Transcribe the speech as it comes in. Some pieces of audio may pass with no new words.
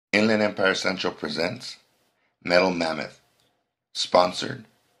Inland Empire Central presents Metal Mammoth, sponsored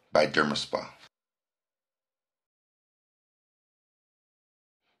by Dermaspa.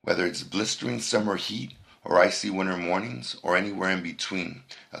 Whether it's blistering summer heat or icy winter mornings or anywhere in between,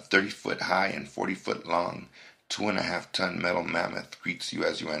 a 30-foot high and 40-foot long 2.5-ton metal mammoth greets you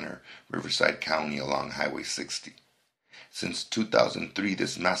as you enter Riverside County along Highway 60. Since 2003,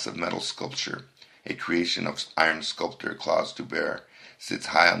 this massive metal sculpture, a creation of iron sculptor Klaus Duebbert, sits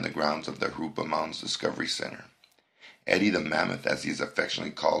high on the grounds of the Jurupa Mountains Discovery Center. Eddie the Mammoth, as he is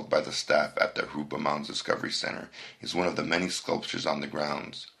affectionately called by the staff at the Jurupa Mountains Discovery Center, is one of the many sculptures on the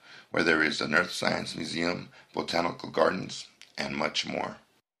grounds, where there is an earth science museum, botanical gardens, and much more.